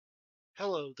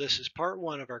Hello, this is part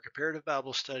one of our comparative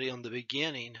Bible study on the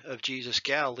beginning of Jesus'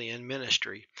 Galilean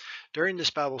ministry. During this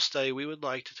Bible study, we would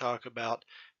like to talk about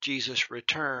Jesus'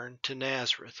 return to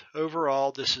Nazareth.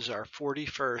 Overall, this is our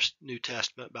 41st New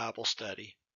Testament Bible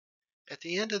study. At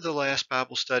the end of the last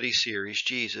Bible study series,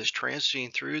 Jesus,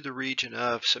 transiting through the region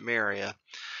of Samaria,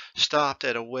 stopped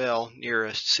at a well near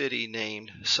a city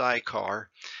named Sychar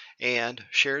and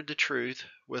shared the truth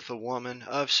with a woman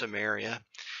of Samaria.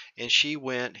 And she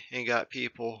went and got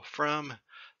people from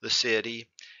the city,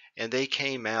 and they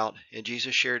came out, and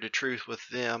Jesus shared the truth with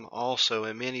them also,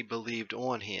 and many believed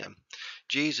on him.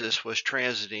 Jesus was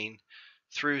transiting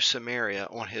through Samaria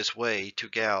on his way to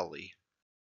Galilee.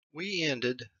 We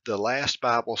ended the last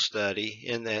Bible study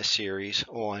in that series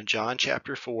on John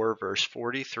chapter 4, verse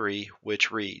 43,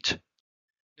 which reads,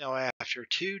 "Now after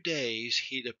 2 days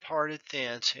he departed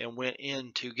thence and went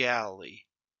into Galilee."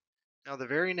 Now the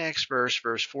very next verse,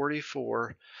 verse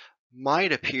 44,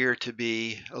 might appear to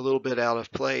be a little bit out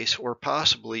of place or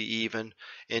possibly even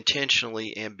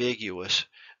intentionally ambiguous.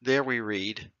 There we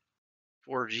read,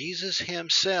 "For Jesus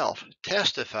himself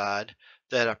testified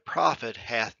that a prophet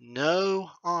hath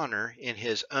no honor in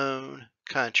his own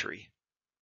country."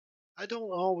 I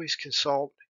don't always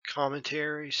consult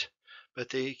commentaries, but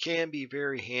they can be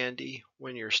very handy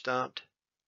when you're stumped.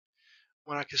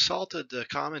 When I consulted the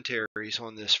commentaries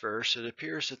on this verse, it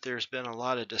appears that there's been a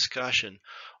lot of discussion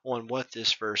on what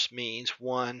this verse means.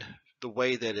 One, the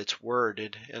way that it's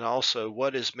worded, and also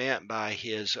what is meant by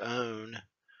his own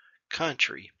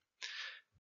country.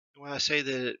 When I say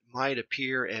that it might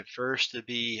appear at first to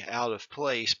be out of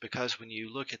place, because when you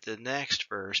look at the next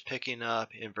verse, picking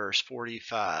up in verse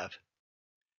 45,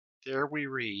 there we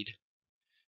read,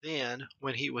 "Then,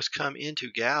 when he was come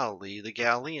into Galilee, the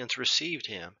Galileans received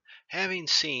him, having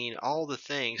seen all the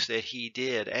things that he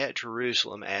did at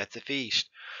Jerusalem at the feast.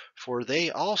 For they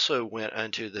also went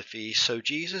unto the feast. So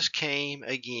Jesus came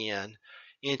again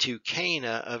into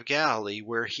Cana of Galilee,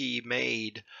 where he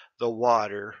made the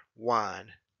water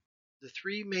wine." The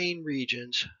three main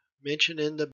regions mentioned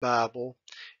in the Bible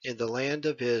in the land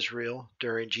of Israel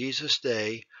during Jesus'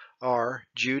 day are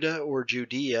Judah or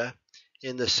Judea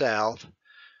in the south,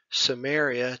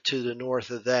 Samaria to the north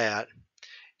of that,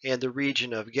 and the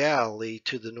region of Galilee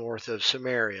to the north of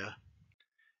Samaria.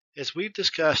 As we've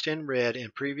discussed and read in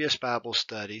previous Bible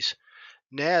studies,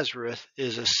 Nazareth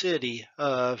is a city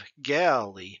of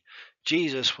Galilee.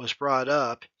 Jesus was brought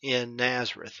up in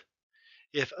Nazareth.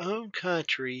 If own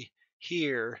country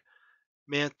here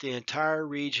meant the entire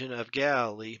region of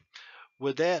Galilee,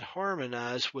 would that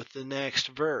harmonize with the next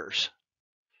verse,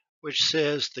 which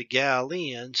says the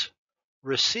Galileans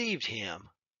received him?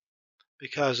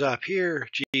 Because up here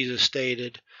Jesus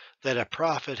stated that a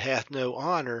prophet hath no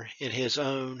honor in his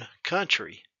own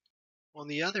country. On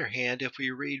the other hand, if we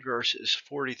read verses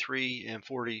 43 and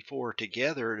 44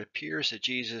 together, it appears that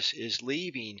Jesus is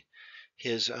leaving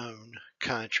his own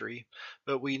country,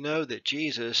 but we know that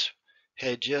Jesus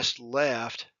had just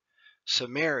left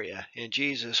Samaria, and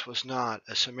Jesus was not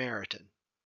a Samaritan.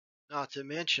 Not to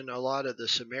mention, a lot of the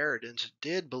Samaritans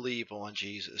did believe on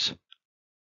Jesus.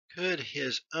 Could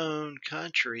his own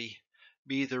country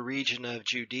be the region of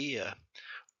Judea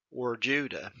or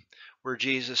Judah, where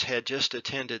Jesus had just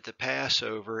attended the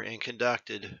Passover and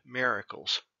conducted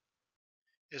miracles?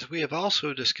 As we have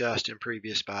also discussed in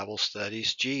previous Bible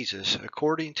studies, Jesus,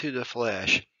 according to the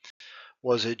flesh,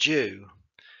 was a Jew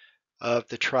of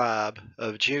the tribe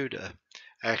of Judah,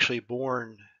 actually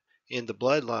born in the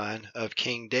bloodline of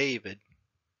King David.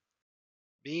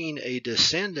 Being a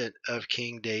descendant of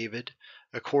King David,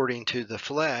 according to the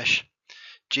flesh,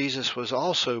 Jesus was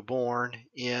also born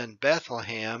in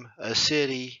Bethlehem, a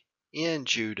city in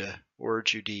Judah or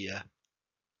Judea.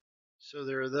 So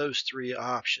there are those three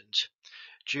options: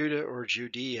 Judah or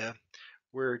Judea,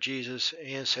 where Jesus'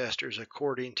 ancestors,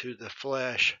 according to the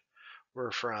flesh,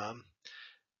 were from;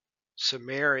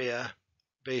 Samaria,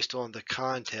 based on the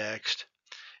context;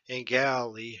 and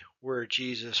Galilee, where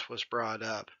Jesus was brought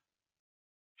up.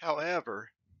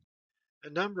 However, a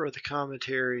number of the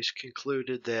commentaries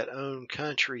concluded that own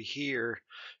country here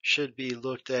should be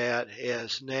looked at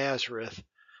as Nazareth,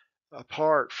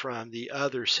 apart from the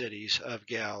other cities of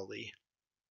Galilee.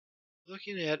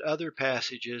 Looking at other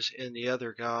passages in the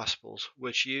other Gospels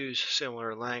which use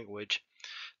similar language,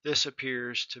 this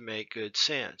appears to make good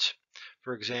sense.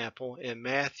 For example, in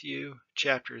Matthew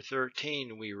chapter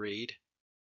 13 we read,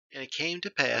 "And it came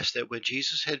to pass that when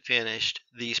Jesus had finished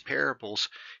these parables,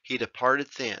 he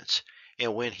departed thence.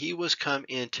 And when he was come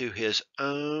into his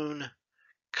own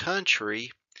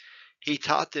country, he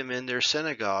taught them in their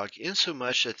synagogue,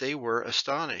 insomuch that they were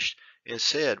astonished, and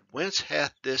said, Whence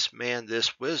hath this man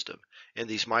this wisdom, and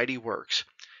these mighty works?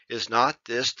 Is not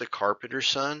this the carpenter's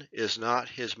son? Is not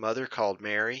his mother called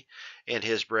Mary, and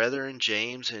his brethren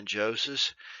James and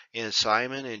Joseph, and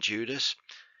Simon and Judas?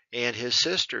 And his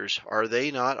sisters, are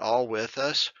they not all with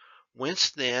us?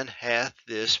 Whence then hath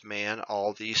this man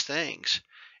all these things?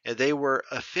 And they were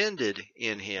offended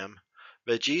in him.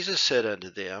 But Jesus said unto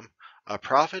them, A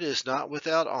prophet is not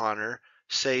without honor,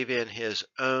 save in his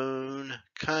own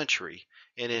country,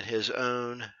 and in his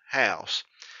own house.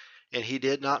 And he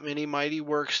did not many mighty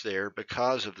works there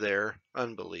because of their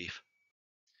unbelief.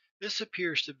 This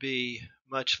appears to be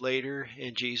much later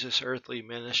in Jesus' earthly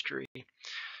ministry.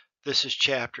 This is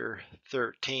chapter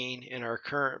 13 in our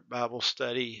current Bible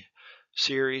study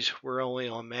series. We're only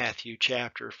on Matthew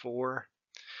chapter 4.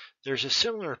 There's a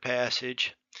similar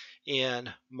passage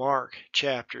in Mark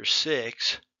chapter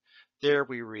 6. There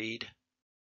we read,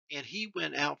 And he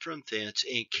went out from thence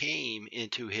and came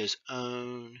into his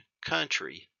own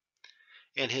country,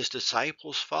 and his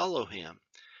disciples follow him.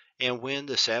 And when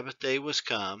the Sabbath day was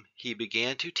come, he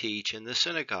began to teach in the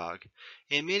synagogue.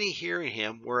 And many hearing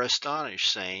him were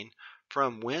astonished, saying,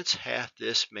 From whence hath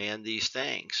this man these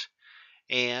things?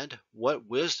 And what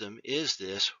wisdom is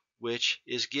this which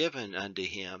is given unto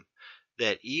him,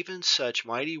 that even such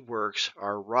mighty works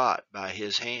are wrought by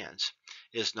his hands?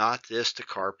 Is not this the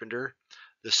carpenter,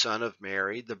 the son of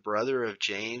Mary, the brother of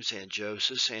James and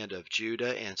Joseph, and of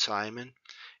Judah and Simon?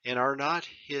 And are not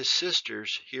his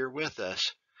sisters here with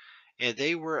us? And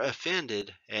they were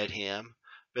offended at him.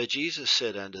 But Jesus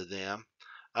said unto them,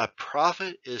 A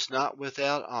prophet is not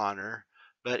without honor,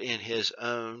 but in his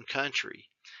own country,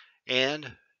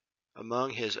 and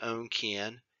among his own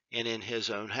kin, and in his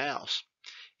own house.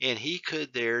 And he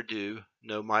could there do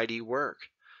no mighty work,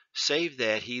 save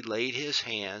that he laid his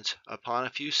hands upon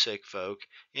a few sick folk,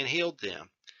 and healed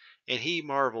them. And he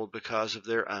marveled because of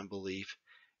their unbelief,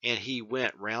 and he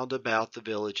went round about the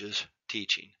villages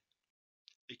teaching.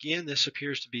 Again, this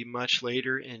appears to be much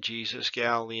later in Jesus'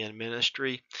 Galilean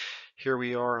ministry. Here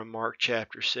we are in Mark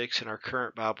chapter 6. In our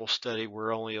current Bible study,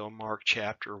 we're only on Mark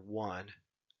chapter 1.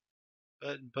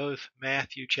 But in both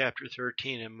Matthew chapter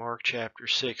 13 and Mark chapter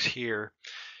 6 here,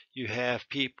 you have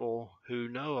people who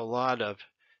know a lot of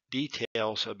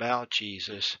details about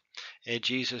Jesus. And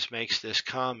Jesus makes this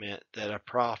comment that a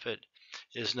prophet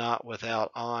is not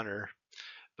without honor,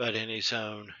 but in his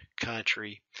own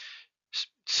country.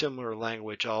 Similar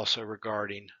language also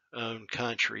regarding own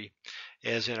country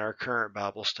as in our current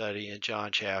Bible study in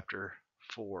John chapter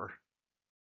 4.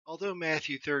 Although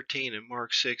Matthew 13 and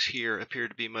Mark 6 here appear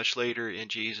to be much later in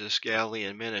Jesus'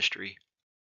 Galilean ministry,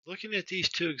 looking at these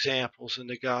two examples in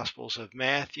the Gospels of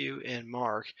Matthew and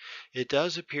Mark, it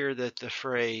does appear that the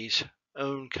phrase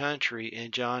own country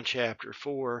in John chapter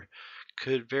 4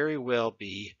 could very well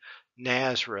be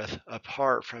Nazareth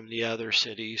apart from the other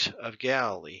cities of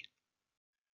Galilee.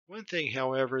 One thing,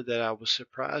 however, that I was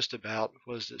surprised about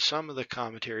was that some of the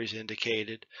commentaries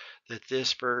indicated that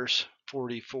this verse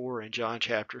 44 in John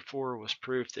chapter 4 was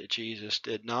proof that Jesus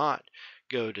did not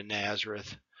go to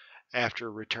Nazareth after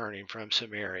returning from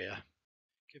Samaria.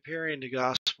 Comparing the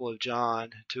Gospel of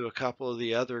John to a couple of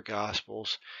the other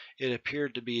Gospels, it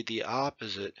appeared to be the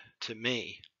opposite to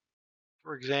me.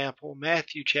 For example,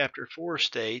 Matthew chapter 4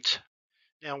 states,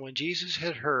 Now when Jesus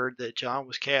had heard that John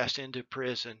was cast into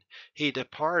prison, he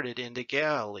departed into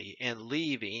Galilee, and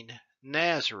leaving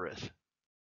Nazareth.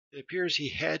 It appears he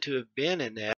had to have been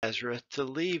in Nazareth to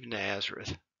leave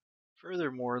Nazareth.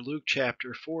 Furthermore, Luke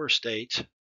chapter 4 states,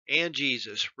 And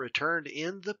Jesus returned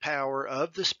in the power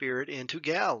of the Spirit into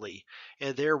Galilee,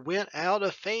 and there went out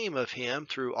a fame of him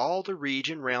through all the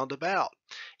region round about.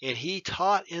 And he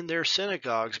taught in their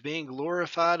synagogues, being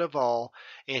glorified of all,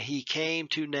 and he came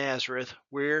to Nazareth,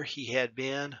 where he had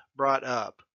been brought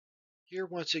up. Here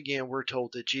once again we're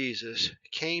told that Jesus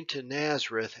came to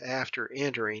Nazareth after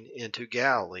entering into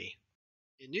Galilee.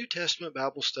 In New Testament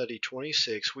Bible Study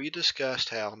 26, we discussed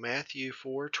how Matthew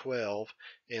 4:12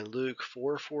 and Luke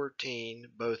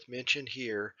 4:14, both mentioned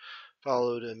here,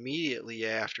 followed immediately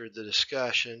after the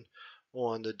discussion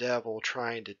on the devil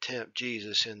trying to tempt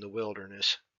Jesus in the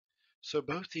wilderness. So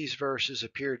both these verses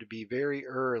appear to be very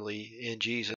early in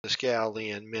Jesus'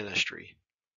 Galilean ministry.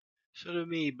 So to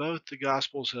me, both the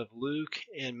Gospels of Luke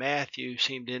and Matthew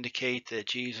seem to indicate that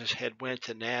Jesus had went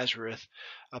to Nazareth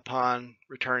upon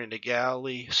returning to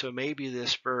Galilee. So maybe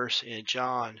this verse in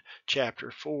John chapter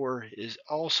 4 is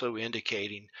also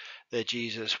indicating that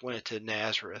Jesus went to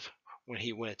Nazareth when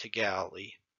he went to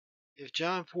Galilee. If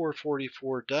John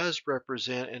 4:44 does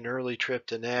represent an early trip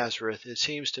to Nazareth, it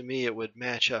seems to me it would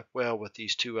match up well with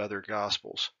these two other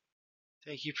Gospels.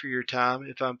 Thank you for your time.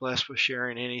 If I'm blessed with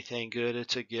sharing anything good,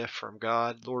 it's a gift from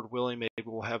God. Lord willing, maybe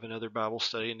we'll have another Bible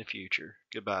study in the future.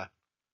 Goodbye.